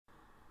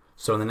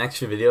So in the next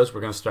few videos, we're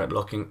going to start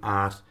looking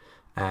at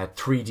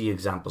 3D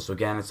examples. So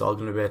again, it's all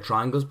going to be about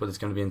triangles, but it's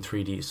going to be in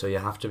 3D. So you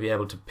have to be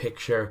able to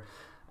picture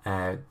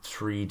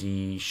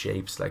 3D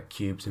shapes like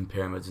cubes and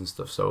pyramids and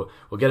stuff. So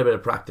we'll get a bit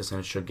of practice and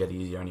it should get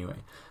easier anyway.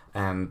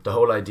 The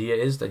whole idea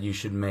is that you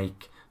should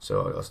make,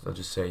 so I'll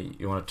just say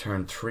you want to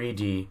turn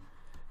 3D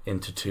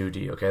into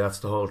 2D. Okay, that's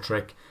the whole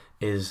trick,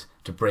 is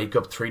to break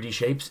up 3D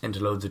shapes into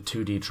loads of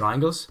 2D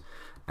triangles.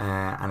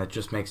 And it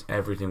just makes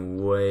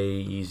everything way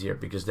easier,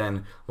 because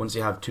then once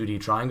you have 2D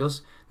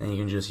triangles, then you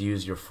can just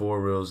use your 4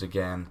 rules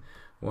again.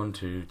 1,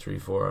 2, 3,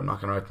 4. I'm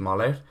not going to write them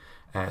all out.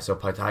 So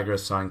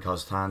Pythagoras, sine,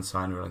 cos, tan,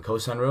 sine rule and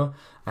cosine rule.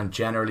 And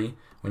generally,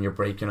 when you're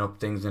breaking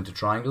up things into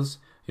triangles,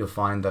 you'll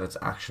find that it's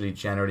actually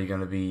generally going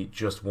to be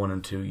just 1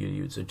 and 2 you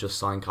use. So just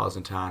sine, cos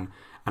and tan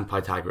and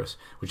Pythagoras,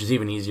 which is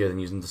even easier than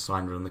using the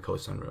sine rule and the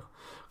cosine rule.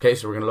 Okay,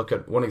 so we're going to look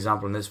at one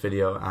example in this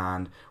video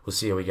and we'll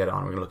see how we get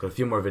on. We're going to look at a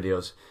few more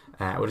videos.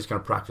 We're just going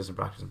to practice and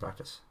practice and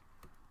practice.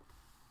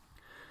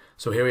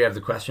 So here we have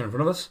the question in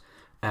front of us.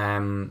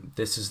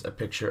 This is a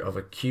picture of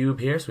a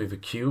cube here. So we have a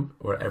cube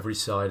where every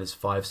side is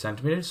 5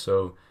 centimeters.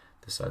 So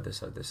this side, this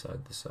side, this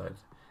side, this side,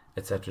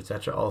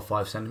 etc., all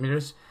 5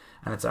 centimeters.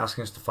 And it's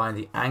asking us to find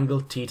the angle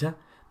theta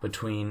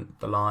between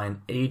the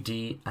line AD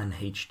and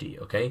HD.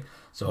 Okay,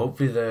 so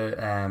hopefully the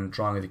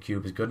drawing of the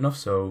cube is good enough.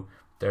 So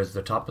there's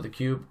the top of the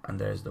cube and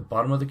there's the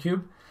bottom of the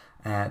cube.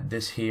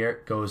 This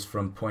here goes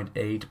from point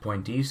A to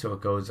point D, so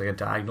it goes like a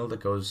diagonal that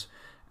goes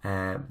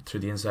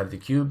through the inside of the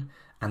cube,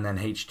 and then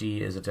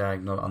HD is a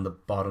diagonal on the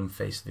bottom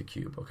face of the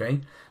cube.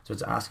 Okay, so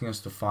it's asking us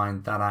to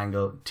find that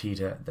angle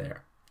theta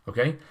there.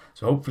 Okay,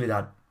 so hopefully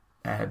that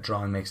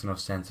drawing makes enough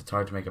sense. It's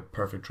hard to make a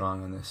perfect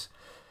drawing on this,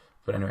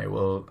 but anyway,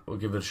 we'll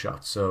give it a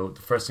shot. So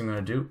the first thing I'm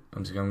going to do,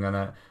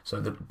 so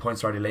the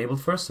points are already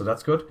labeled first, so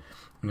that's good.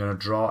 I'm going to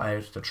draw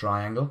out the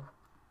triangle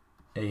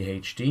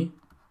AHD.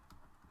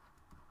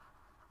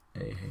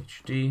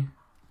 AHD.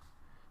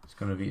 It's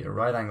going to be a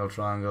right angle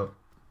triangle.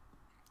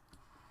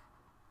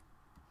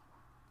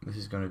 This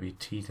is going to be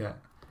theta.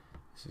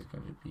 This is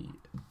going to be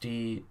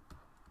D,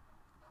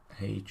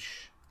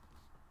 H,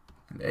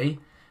 and A.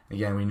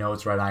 Again, we know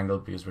it's right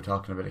angled because we're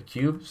talking about a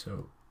cube.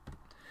 So,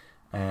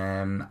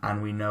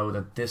 and we know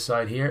that this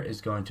side here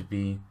is going to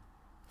be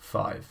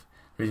 5.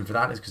 The reason for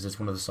that is because it's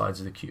one of the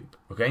sides of the cube.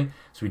 Okay,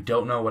 so we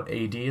don't know what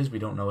AD is. We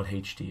don't know what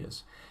HD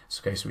is.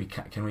 So, okay, so we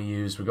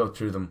go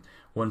through them.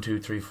 1, 2,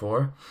 3,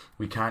 4.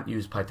 We can't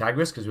use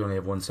Pythagoras because we only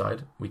have one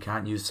side. We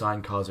can't use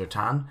sine, cos, or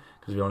tan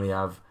because we only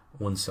have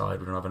one side.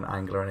 We don't have an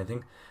angle or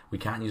anything. We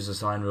can't use the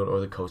sine rule or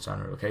the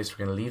cosine rule. Okay, so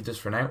we're going to leave this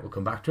for now. We'll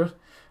come back to it.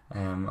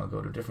 I'll go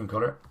to a different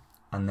color,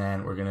 and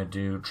then we're going to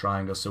do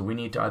triangles. So we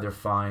need to either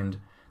find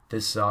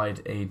this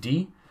side AD,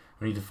 we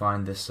need to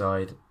find this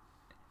side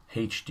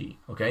HD.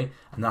 Okay,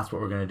 and that's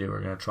what we're going to do. We're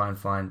going to try and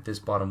find this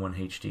bottom one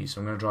HD. So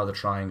I'm going to draw the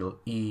triangle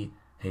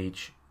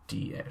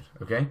EHD out.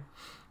 Okay.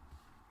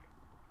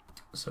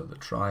 So the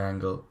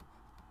triangle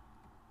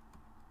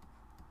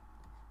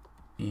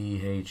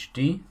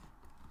EHD.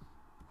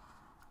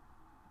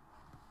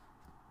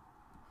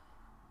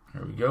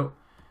 There we go.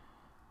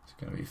 It's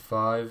going to be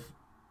 5.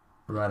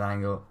 Right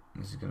angle.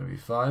 This is going to be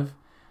 5.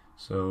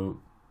 So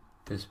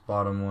this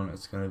bottom one,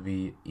 it's going to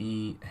be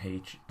E,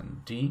 H,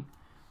 and D.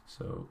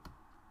 So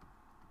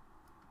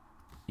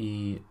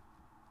E,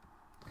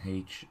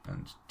 H,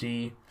 and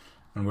D.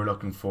 And we're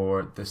looking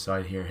for this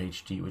side here,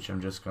 HD, which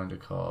I'm just going to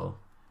call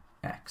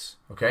X.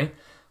 Okay,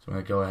 so I'm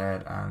going to go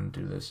ahead and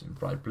do this in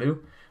bright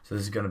blue. So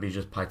this is going to be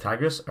just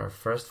Pythagoras, our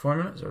first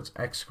formula. So it's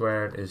x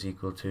squared is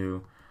equal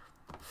to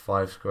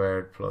 5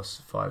 squared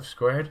plus 5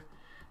 squared.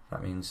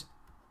 That means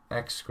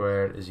x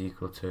squared is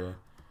equal to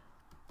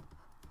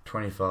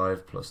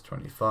 25 plus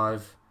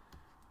 25.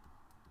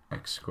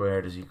 X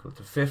squared is equal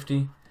to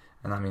 50,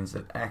 and that means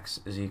that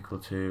x is equal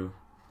to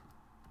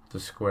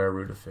the square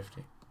root of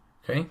 50.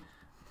 Okay,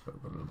 so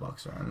put a little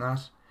box around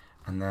that.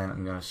 And then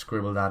I'm going to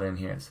scribble that in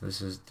here. So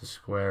this is the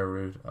square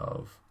root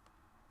of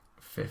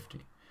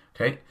 50.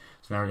 Okay,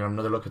 so now we're going to have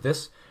another look at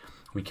this.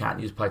 We can't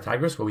use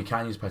Pythagoras. Well, we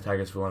can use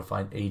Pythagoras if we want to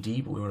find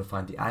AD, but we want to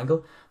find the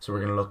angle. So we're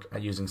going to look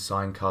at using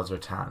sine, cos, or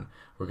tan.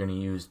 We're going to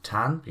use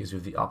tan because we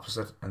have the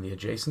opposite and the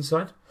adjacent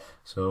side.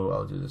 So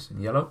I'll do this in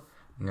yellow.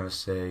 I'm going to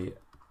say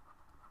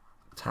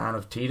tan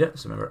of theta.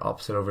 So remember,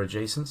 opposite over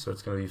adjacent. So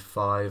it's going to be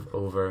 5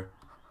 over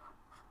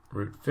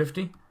root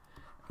 50.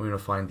 We're going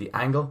to find the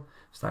angle.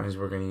 So that means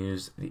we're going to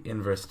use the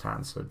inverse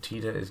tan. So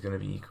theta is going to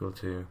be equal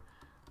to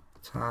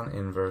tan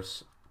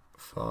inverse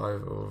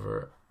 5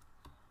 over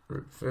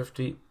root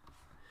 50.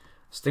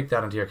 Stick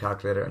that into your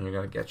calculator and you're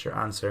going to get your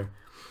answer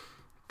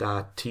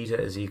that theta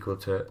is equal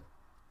to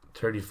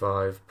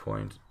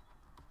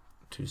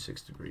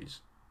 35.26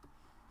 degrees.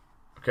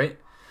 Okay,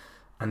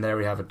 and there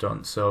we have it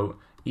done. So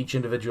each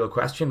individual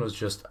question was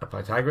just a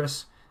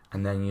Pythagoras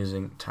and then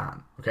using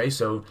tan. Okay,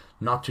 so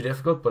not too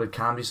difficult, but it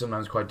can be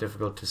sometimes quite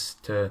difficult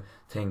to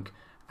think,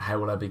 how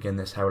will I begin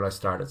this? How will I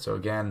start it? So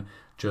again,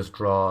 just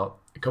draw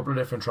a couple of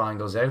different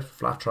triangles out,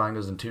 flat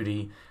triangles in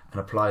 2D, and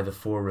apply the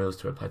 4 rules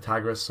to it.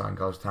 Pythagoras, sine,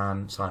 cos,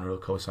 tan, sine rule,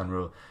 cosine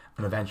rule,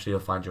 and eventually you'll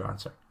find your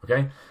answer.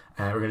 Okay,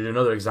 we're going to do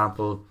another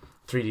example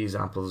 3D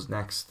examples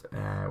next.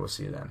 We'll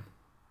see you then.